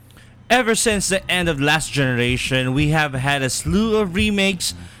Ever since the end of last generation, we have had a slew of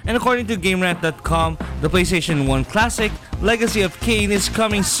remakes, and according to GameRant.com, the PlayStation 1 classic, Legacy of Kain, is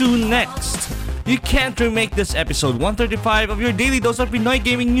coming soon next. You can't remake this episode 135 of your daily dose of Pinoy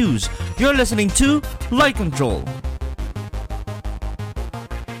gaming news. You're listening to Light Control.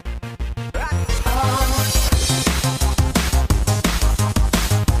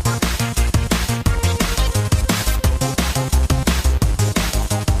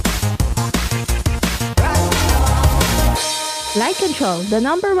 Light Control, the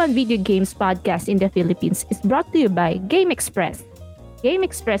number one video games podcast in the Philippines, is brought to you by Game Express. Game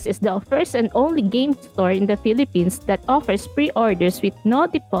Express is the first and only game store in the Philippines that offers pre-orders with no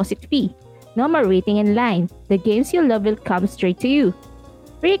deposit fee. No more waiting in line. The games you love will come straight to you.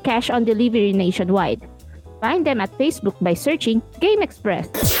 Free cash on delivery nationwide. Find them at Facebook by searching Game Express.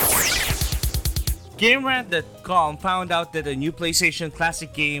 GameRant.com found out that a new PlayStation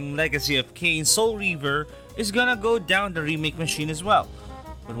classic game, Legacy of Kain Soul Reaver, is gonna go down the remake machine as well.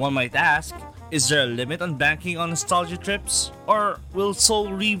 But one might ask, is there a limit on banking on nostalgia trips? Or will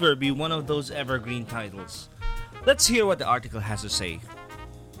Soul Reaver be one of those evergreen titles? Let's hear what the article has to say.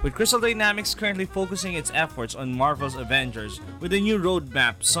 With Crystal Dynamics currently focusing its efforts on Marvel's Avengers with a new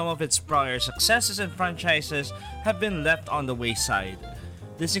roadmap, some of its prior successes and franchises have been left on the wayside.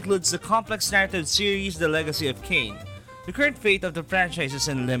 This includes the complex narrative series The Legacy of Kain. The current fate of the franchise is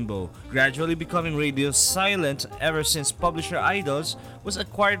in limbo, gradually becoming radio silent ever since publisher Eidos was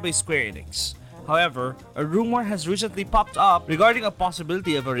acquired by Square Enix. However, a rumor has recently popped up regarding a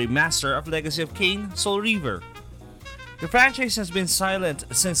possibility of a remaster of Legacy of Kain Soul Reaver. The franchise has been silent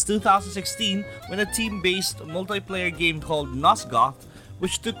since 2016 when a team-based multiplayer game called Nosgoth,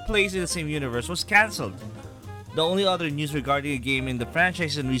 which took place in the same universe, was cancelled. The only other news regarding a game in the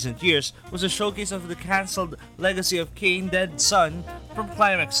franchise in recent years was a showcase of the cancelled Legacy of Kain Dead Son from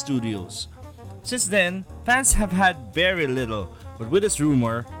Climax Studios. Since then, fans have had very little, but with this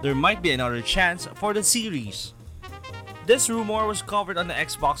rumor, there might be another chance for the series. This rumor was covered on the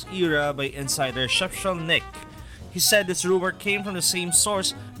Xbox era by insider Chefshell Nick. He said this rumor came from the same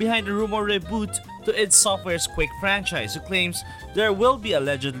source behind the rumor reboot to id Software's Quake franchise, who claims there will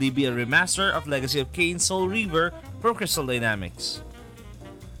allegedly be a remaster of Legacy of Kain Soul Reaver from Crystal Dynamics.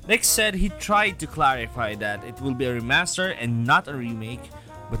 Nick said he tried to clarify that it will be a remaster and not a remake,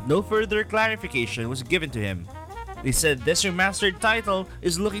 but no further clarification was given to him. They said this remastered title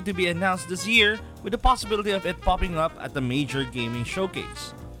is looking to be announced this year, with the possibility of it popping up at a major gaming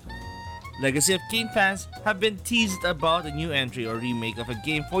showcase. Legacy of Kain fans have been teased about a new entry or remake of a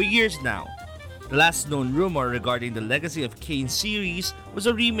game for years now. The last known rumor regarding the Legacy of Kain series was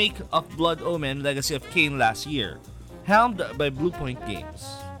a remake of Blood Omen Legacy of Kain last year, helmed by Bluepoint Games.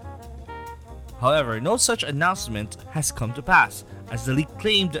 However, no such announcement has come to pass, as the leak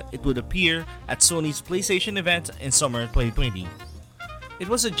claimed it would appear at Sony's PlayStation event in summer 2020. It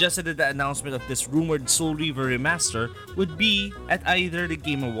was suggested that the announcement of this rumored Soul Reaver remaster would be at either the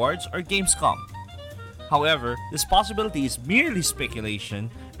Game Awards or Gamescom. However, this possibility is merely speculation,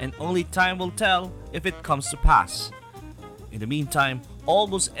 and only time will tell if it comes to pass. In the meantime,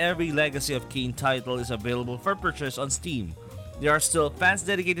 almost every Legacy of Kain title is available for purchase on Steam. There are still fans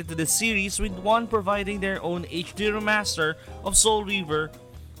dedicated to this series, with one providing their own HD remaster of Soul Reaver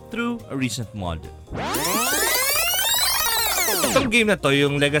through a recent mod. Itong game na to,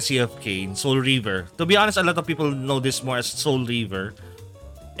 yung Legacy of Kain, Soul Reaver. To be honest, a lot of people know this more as Soul Reaver.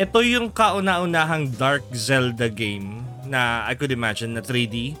 Ito yung kauna-unahang Dark Zelda game na I could imagine na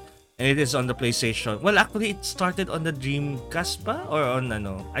 3D, and it is on the PlayStation. Well, actually, it started on the Dreamcast ba? Or on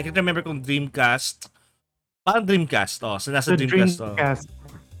ano? I can't remember kung Dreamcast. Parang Dreamcast, oh. So nasa Dreamcast, oh.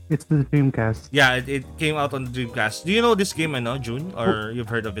 It's the Dreamcast. Yeah, it came out on the Dreamcast. Do you know this game, June? Or you've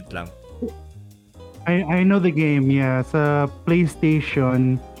heard of it lang? I know the game, yeah. Sa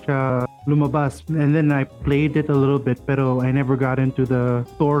PlayStation siya lumabas, and then I played it a little bit, pero I never got into the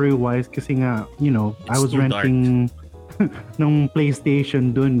story-wise kasi nga, I was renting ng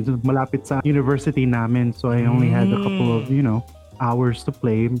PlayStation dun malapit sa university namin, so I only had a couple of, hours to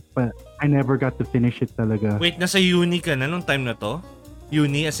play, but I never got to finish it talaga. Wait, nasa uni ka na nung time na to?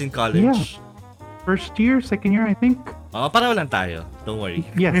 Uni as in college? Yeah. First year, second year, I think. Oh, pareho lang tayo. Don't worry.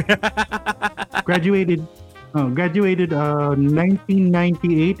 Yeah. Graduated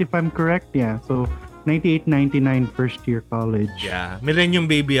 1998 if I'm correct. Yeah. So 98, 99 first year college. Yeah. Millennium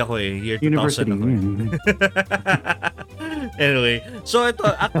baby ako eh. Year 2000 University, ako. Anyway, so ito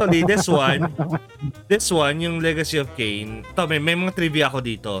actually this one yung Legacy of Kain. Ito, may mga trivia ako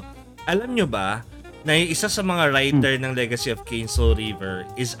dito. Alam nyo ba na yung isa sa mga writer ng Legacy of Kain Soul Reaver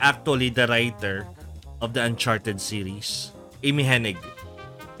is actually the writer of the Uncharted series, Amy Hennig.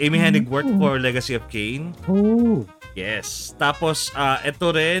 Amy Hennig worked for Legacy of Kain. Oh. Yes. Tapos,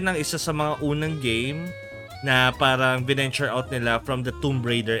 ito rin ang isa sa mga unang game na parang venture out nila from the Tomb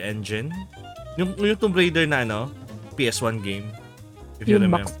Raider engine. Yung Tomb Raider na PS1 game. If you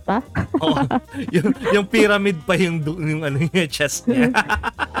Yung remember. box pa? Oh, yung pyramid pa yung yung chest niya.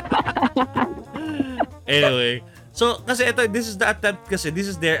 Anyway, so kasi this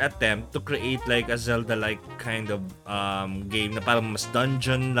is their attempt to create like a Zelda-like kind of game na parang mas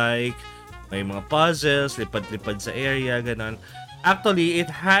dungeon-like, may mga puzzles, lipad-lipad sa area, ganon. Actually,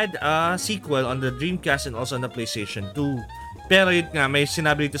 it had a sequel on the Dreamcast and also on the PlayStation 2. Pero yun nga, may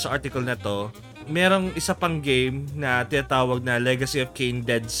sinabi dito sa article na to, merong isa pang game na tinatawag na Legacy of Kain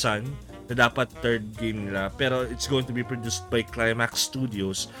Dead Sun na dapat third game nila, pero it's going to be produced by Climax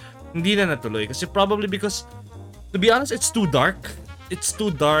Studios. Hindi na natuloy kasi probably because, to be honest, it's too dark. It's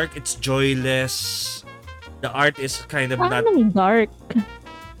joyless. The art is kind of not dark?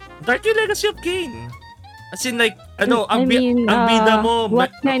 Dark yung Legacy of Kain. As in like, ang I bida mo, what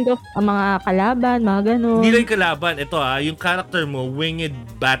kind of mga kalaban, mga ganun? hindi lang kalaban. Ito yung character mo, winged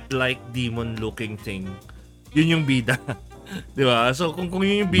bat-like demon-looking thing. Yun yung bida. Di ba? So, kung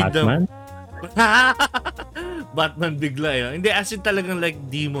yun yung bida... Batman? Batman bigla yun. Hindi, as in talagang like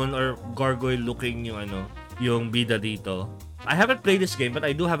demon or gargoyle-looking yung bida dito. I haven't played this game, but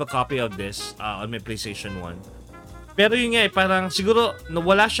I do have a copy of this on my PlayStation 1. Pero yun nga parang siguro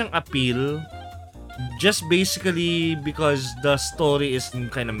wala siyang appeal. Just basically because the story is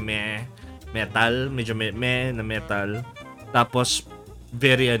kind of metal, medyo na metal. Tapos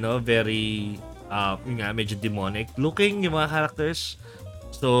very medyo demonic looking yung mga characters.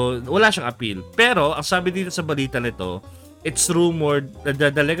 So wala siyang appeal. Pero ang sabi dito sa balita nito, it's rumored that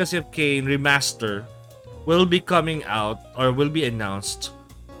the Legacy of Kain remaster will be coming out or will be announced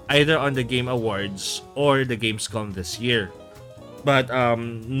either on the Game Awards or the Gamescom this year. But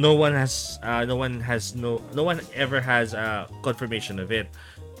no one ever has a confirmation of it.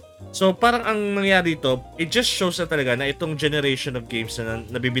 So parang ang nangyari dito, it just shows na talaga na itong generation of games na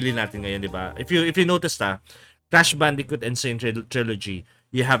nabibili natin ngayon, di ba? If you notice Crash Bandicoot Insane Trilogy,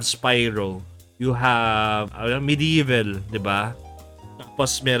 you have Spyro, you have Medieval, di ba?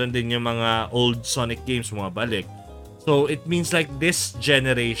 Tapos meron din yung mga old Sonic games bumabalik. So it means like this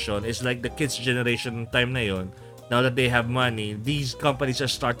generation is like the kids generation time na yon. Now that they have money, these companies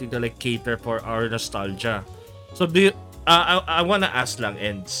are starting to like cater for our nostalgia. So I wanna ask lang,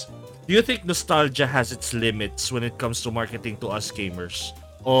 Ends, do you think nostalgia has its limits when it comes to marketing to us gamers?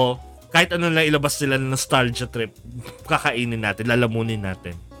 O kahit ano lang ilabas nila ng nostalgia trip, kakainin natin, lalamunin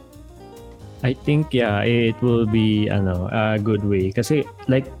natin? I think it will be a good way kasi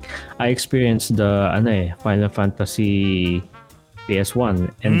like I experienced the Final Fantasy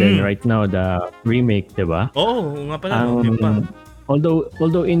PS1 and then right now the remake, 'di ba? Oh, nga pala, yun pa.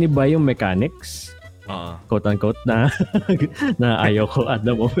 Although iniba yung mechanics, quote unquote na ayaw ko at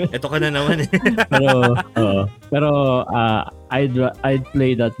the moment. Ito ka na naman eh. pero I'd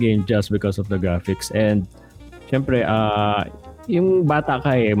play that game just because of the graphics and syempre yung bata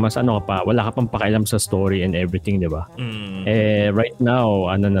ka mas wala ka pang pakialam sa story and everything, di ba? Right now,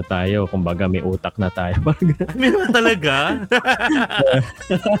 na tayo, kumbaga may utak na tayo. Meron talaga?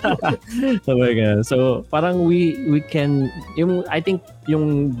 So, parang we can, I think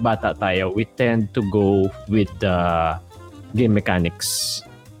yung bata tayo, we tend to go with the game mechanics.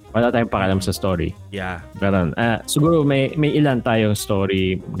 Wala tayong pakialam sa story. Yeah. Pero, siguro may ilan tayong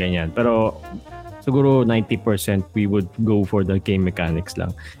story, ganyan. Pero, siguro 90% we would go for the game mechanics lang.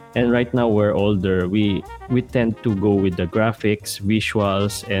 And right now we're older, we tend to go with the graphics,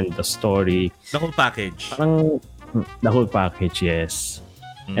 visuals, and the story. The whole package. Parang the whole package, yes.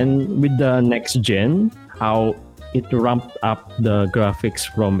 And with the next gen, how it ramped up the graphics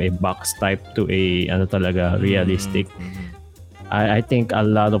from a box type to a realistic. I think a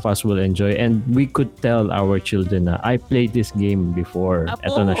lot of us will enjoy and we could tell our children na I played this game before.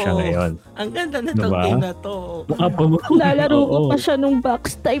 Ito na siya ngayon. Ang ganda na itong game na to. Lalaro ko pa siya nung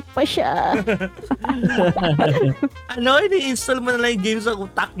box type pa siya. Ini-install mo na lang yung games sa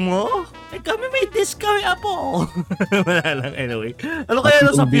utak mo? Kami may disc kami, apo. Wala lang, anyway. Ano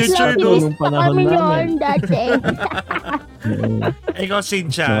kaya sa future nung panahon namin? Dati. Ikaw,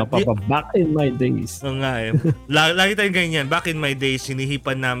 Cynthia. Back in my days. Oo nga eh. Lagi tayong ganyan. Back in my days,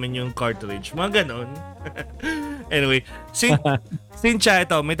 hinihipan namin yung cartridge. Mga ganon. Anyway, Cynthia,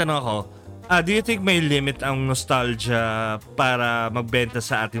 ito, may tanong ako. Do you think may limit ang nostalgia para magbenta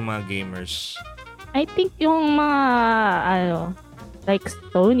sa ating mga gamers? I think yung mga like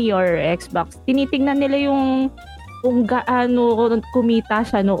Sony or Xbox, tinitingnan nila yung kung gaano kumita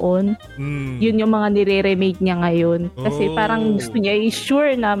siya noon, yun yung mga nire-remake niya ngayon. Kasi parang gusto niya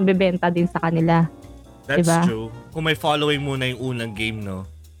sure na bebenta din sa kanila. That's diba? true. Kung may following muna yung unang game, no?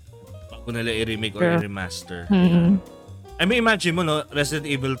 Bago nila i-remake or i-remaster. I mean, imagine mo, no? Resident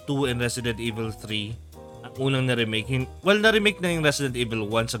Evil 2 and Resident Evil 3, ang unang na-remake. Well, na-remake na yung Resident Evil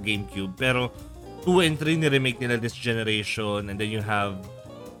 1 sa GameCube, pero 2 and 3 ni-remake nila this generation, and then you have,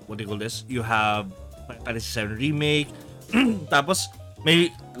 what do you call this? You have Final Fantasy 7 Remake. Tapos,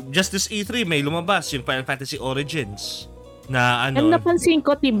 may, just this E3, may lumabas yung Final Fantasy Origins. Na ano... And napansin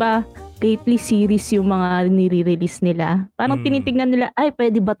ko, diba, lately series yung mga nire-release nila. Parang tinitignan nila, ay,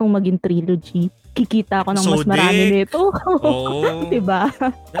 pwede ba itong maging trilogy? Kikita ako ng mas marami nito. Oo. Diba?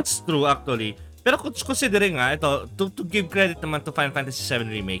 That's true, actually. Pero considering nga, ito, to give credit naman to Final Fantasy 7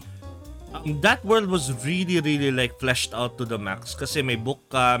 Remake, that world was really, really like fleshed out to the max. Kasi may book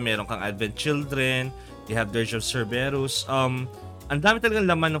ka, meron kang Advent Children, you have Dirge of Cerberus. Ang dami talagang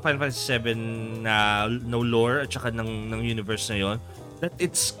laman ng Final Fantasy 7 na no lore at saka ng universe na yon. That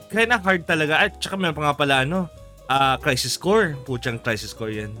it's kinda hard talaga. At saka meron pa nga pala, Crisis Core. Putsang Crisis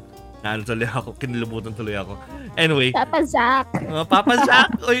Core yan. Naano tuloy ako, kinilibutan tuloy ako. Anyway. Papa Zack. Papa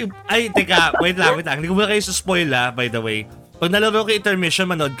Zack. Ay, teka, wait lang. Hindi ko muna kayo spoil by the way. Pag nalaro ko intermission,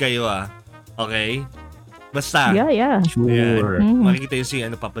 manood kayo Okay? Basta. Yeah. Sure. Makikita yung si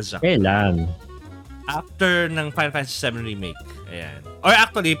Papa Zack. Kailan? After ng Final Fantasy 7 Remake. Ayan. Or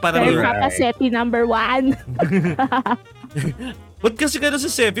actually, parang... Pero Papa Seti number 1. Ba't kasi gano'n si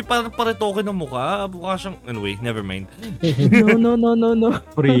Sefi? Parang paritoke ng mukha. Mukha siyang... Anyway, never mind. No.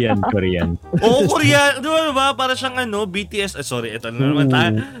 Korean. Oo, Korean. Di ba? Para siyang BTS. Sorry, ito na naman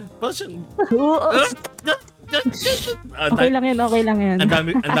tayo. Para siyang... Okay lang yan.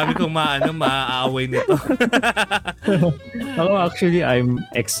 Ang dami kong maaaway nito. Ako actually, I'm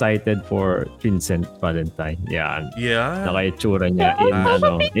excited for Vincent Valentine. Yan. Yeah. Naka-itsura niya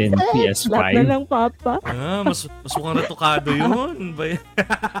in PS5. Lahat na lang, Papa. Mas mukhang retokado yun.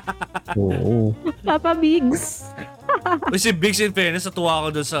 Oo. Papa Biggs. Si Biggs, in fairness, natuwa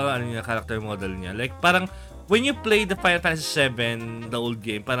ako dun sa character model niya. Like, parang, when you play the Final Fantasy 7, the old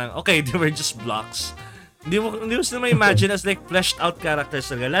game, parang, okay, they were just blocks. Hindi mo sila ma-imagine as like fleshed out characters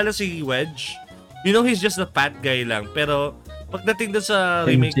talaga. Lalo si Wedge. You know, he's just a fat guy lang. Pero pagdating doon sa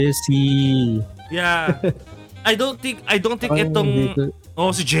remake... Jesse. Yeah. I don't think itong...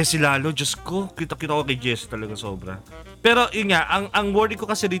 si Jesse lalo. Diyos ko. Kita-kita ko kay Jesse talaga sobra. Pero yun nga, ang worry ko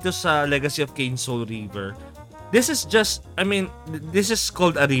kasi dito sa Legacy of Kain Soul Reaver, this is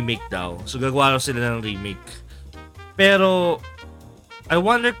called a remake daw. So gagawa sila ng remake. Pero... I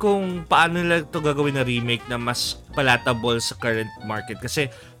wonder kung paano nila ito gagawin na remake na mas palatable sa current market.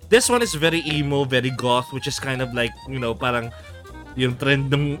 Kasi this one is very emo, very goth, which is kind of like, parang yung trend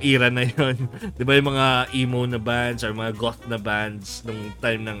ng era na yun. Di ba yung mga emo na bands or mga goth na bands nung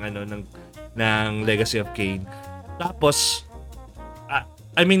time ng Legacy of Kain. Tapos,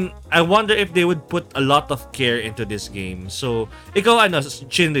 I wonder if they would put a lot of care into this game. So, ikaw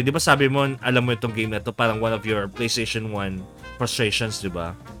Chinri, di ba sabi mo, alam mo itong game na to, parang one of your PlayStation 1 frustrations, di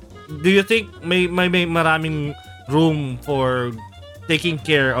ba? Do you think may maraming room for taking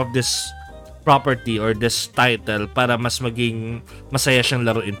care of this property or this title para mas maging masaya siyang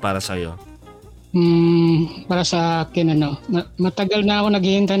laruin para sa'yo? Para sa akin, matagal na ako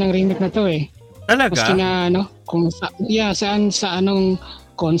naghihintay ng remake na to eh. Talaga? Gusto na, kung saan sa anong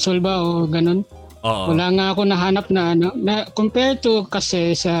console ba o ganun. Oo. Wala nga ako nahanap na compared to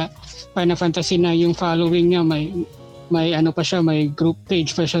kasi sa Final Fantasy na yung following niya may pa siya, may group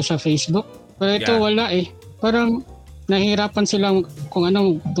page pa siya sa Facebook. Pero ito wala eh. Parang nahihirapan silang kung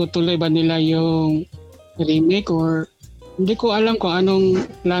tutuloy ba nila yung remake or hindi ko alam kung anong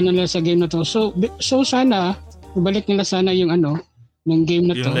plano nila sa game na to. So sana ibalik nila sana yung yung game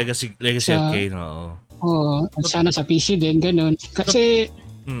na to. Yung Legacy of Kain, oo. Oo, sana sa PC din ganun. Kasi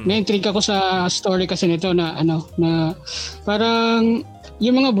na-intrigue ako sa story kasi nito na parang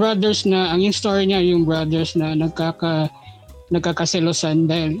yung mga brothers na ang yung story niya yung brothers na nagkakaselosan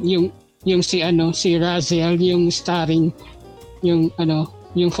dahil yung si Raziel yung starring yung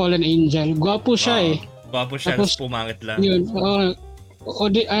Fallen Angel. Gwapo siya eh. Gwapo siya, tapos pumangit lang. Yun.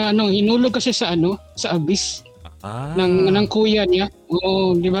 Hinulog kasi sa abyss ng kuya niya.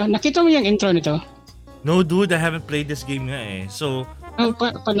 Oo, di ba? Nakita mo yung intro nito? No dude, I haven't played this game nga eh. So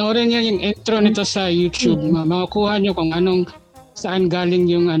panoorin niya yung intro nito sa YouTube. Makukuha niyo kung saan galing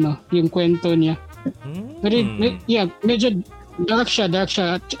yung kwento niya. Pero medyo dark siya.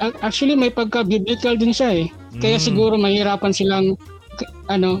 Actually may pagka-biblical din siya eh. Kaya siguro mahirapan silang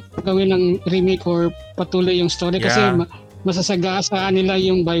gawin ng remake or patuloy yung story kasi masasagasaan nila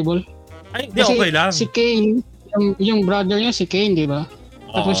yung Bible. Ay, hindi okay lang. Si Cain, yung brother niya si Kane, di ba?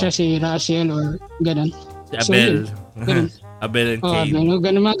 Tapos siya si Russell or ganun. Si Abel. Ganun. Abel and Oh, Cain.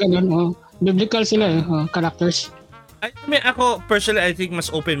 ganun. Oh. Biblical sila characters. I mean, ako, personally, I think mas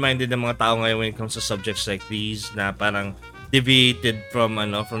open-minded ng mga tao ngayon when it comes to subjects like these na parang deviated from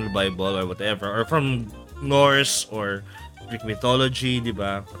the Bible or whatever, or from Norse or Greek mythology, di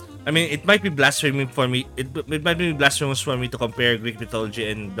ba? I mean, it might be blasphemy for me. It might be blasphemous for me to compare Greek mythology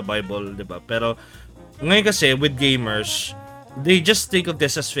and the Bible, di ba? Pero ngayon kasi with gamers, they just think of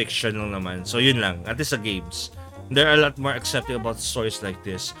this as fiction lang naman. So yun lang, at least sa games. There are a lot more accepting about stories like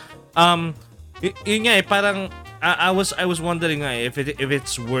this. Yun nga parang I was wondering nga if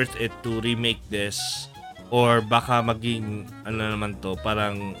it's worth it to remake this or baka maging naman to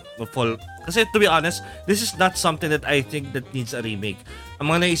parang fall. Kasi to be honest, this is not something that I think that needs a remake.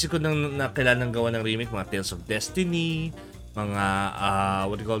 Ang mga naisip ko na kailangan gawa ng remake, mga Tales of Destiny, mga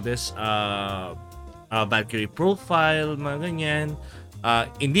what do you call this? Valkyrie Profile, mga ganyan.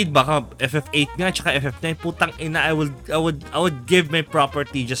 Indeed, baka FF8 nga tsaka FF9, putang ina, I would give my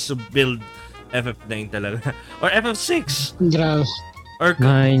property just to build FF9 talaga. Or FF6. Grabe. Or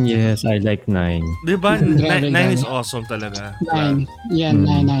 9, yes, I like 9. Diba? Grabe, 9 is grabe. awesome talaga. 9. Yeah,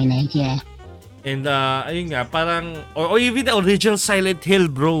 9. Yeah. And ayun nga, parang or even the original Silent Hill,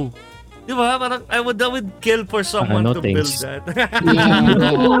 bro. Diba? Parang I would kill for someone no to build thanks. that.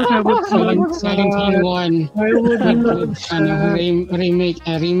 Silent Hill 1. I would Remake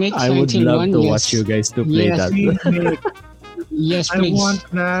I would Silent Hill love 1, to yes. watch you guys to play Yes. that. Yes, I please. want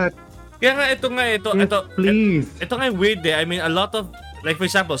that. Kaya nga ito Please. ito nga weird I mean, a lot of, like for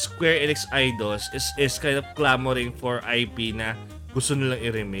example, Square Enix Eidos is kind of clamoring for IP na gusto nilang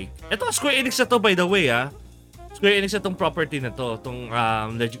i-remake. Ito Square Enix na to, by the way, Square Enix na tong property na to, tong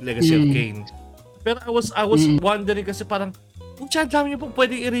Legacy of Kain. Pero I was wondering kasi parang, kung dami nyo pong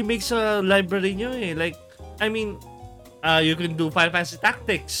pwedeng i-remake sa library nyo Like, I mean, you can do Final Fantasy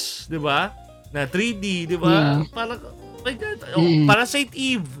Tactics, di ba? Na 3D, di ba? Parang, oh my God, Parasite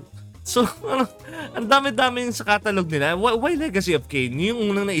Eve. So, ang dami-dami sa catalog nila. Why Legacy of Kain?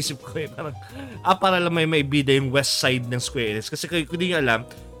 Yung unang naisip ko parang, para lang may bida yung west side ng Square Enix. Kasi kung di nyo alam,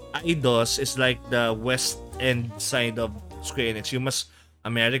 Eidos is like the west end side of Square Enix. Yung mas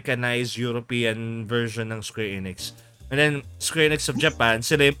Americanized European version ng Square Enix. And then, Square Enix of Japan,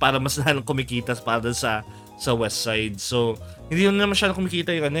 sila yung para mas lalong kumikita para sa west side. So, hindi na masyadong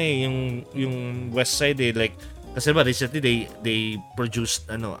kumikita yung west side like, kasi ba recently they produced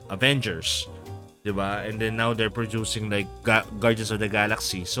Avengers, 'di ba? And then now they're producing like Guardians of the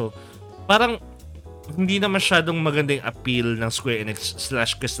Galaxy. So parang hindi na masyadong maganda yung appeal ng Square Enix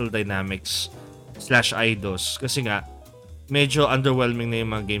 / Crystal Dynamics / Eidos kasi nga medyo underwhelming na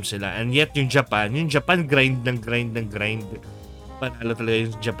yung mga games nila. And yet yung Japan grind. Panalo talaga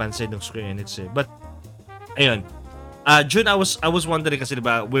yung Japan side ng Square Enix But ayun. June, I was wondering kasi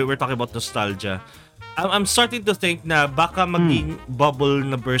diba we're talking about nostalgia. I'm starting to think na baka maging bubble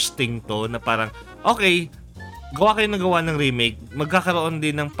na bursting to na parang okay, gawa kayo ng remake, magkakaroon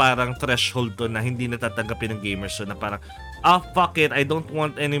din ng parang threshold to na hindi natatanggapin ng gamers so na parang fuck it, I don't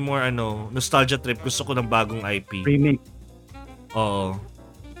want any more nostalgia trip, gusto ko ng bagong IP. Remake. Oo.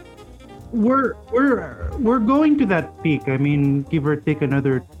 We're going to that peak. I mean, give or take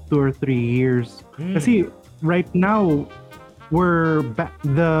another 2 or 3 years. Kasi right now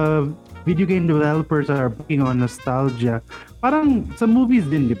the video game developers are backing on nostalgia. Parang sa movies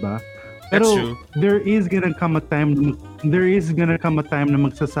din, di ba? Pero That's true. there is gonna come a time na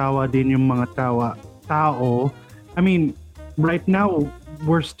magsasawa din yung mga tao. I mean, right now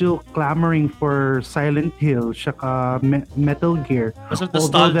we're still clamoring for Silent Hill saka Metal Gear. Kasi Although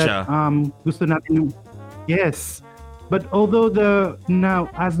nostalgia. that gusto natin yes. But although now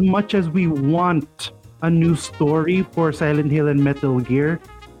as much as we want a new story for Silent Hill and Metal Gear,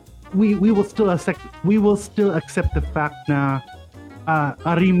 we will still accept the fact na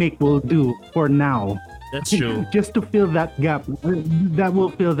a remake will do for now. That's true. Just to fill that gap. That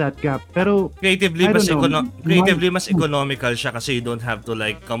will fill that gap. Pero Creatively I don't know. mas economical siya kasi you don't have to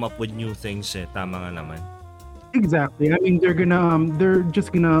like come up with new things Tama nga naman. Exactly. I mean, they're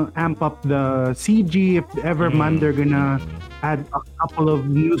just gonna amp up the CG if ever man. They're gonna add a couple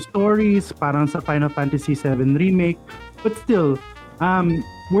of new stories, parang sa Final Fantasy VII remake. But still,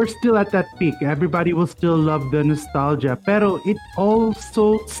 we're still at that peak. Everybody will still love the nostalgia. Pero it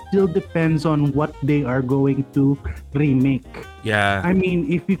also still depends on what they are going to remake. Yeah. I mean,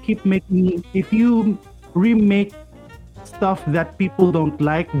 if you remake stuff that people don't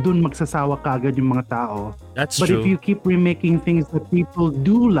like, dun magsasawa kagad yung mga tao. That's But true. if you keep remaking things that people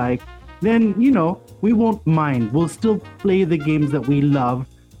do like, then, we won't mind. We'll still play the games that we love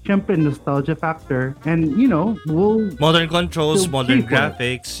syempre nostalgia factor, and we'll Modern controls, Still modern pay for it.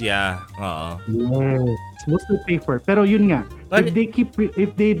 graphics, yeah. Oo. yes, we'll still pay for it. Pero yun nga, But-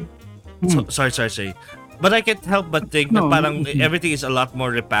 if they Sorry. But I can't help but think na No, parang everything is a lot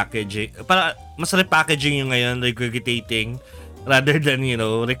more repackaging. Para mas repackaging yung ngayon, regurgitating rather than,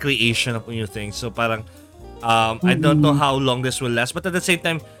 recreation of new things. So parang I don't know how long this will last, but at the same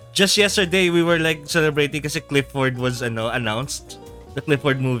time, just yesterday we were like celebrating kasi Clifford was announced. The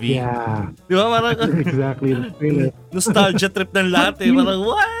Clifford movie. yeah, Di ba? Parang exactly the trailer. nostalgia trip ng lahat eh. Parang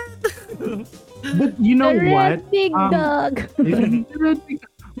what? But you know The what? red big dog.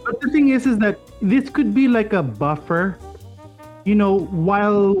 But the thing is that this could be like a buffer.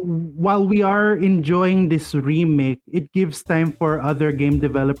 While we are enjoying this remake, it gives time for other game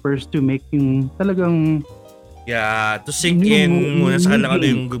developers to make yung talagang Yeah, to sink New- in muna sa kanila ano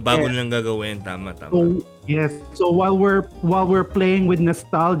new yung bago game. nilang gagawin. Tama. so yes. So while we're playing with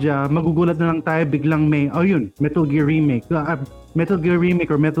nostalgia, magugulat na lang tayo biglang may Metal Gear remake, Metal Gear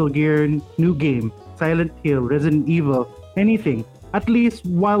remake or Metal Gear new game, Silent Hill, Resident Evil, anything. At least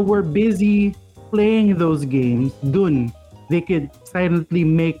while we're busy playing those games, they could silently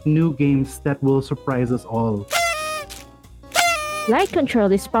make new games that will surprise us all. Light Control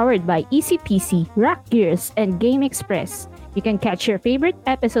is powered by EasyPC, Rock Gears, and Game Express. You can catch your favorite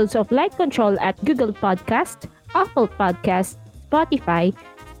episodes of Light Control at Google Podcast, Apple Podcast, Spotify,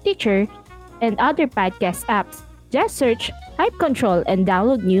 Stitcher, and other podcast apps. Just search Hype Control and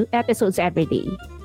download new episodes every day.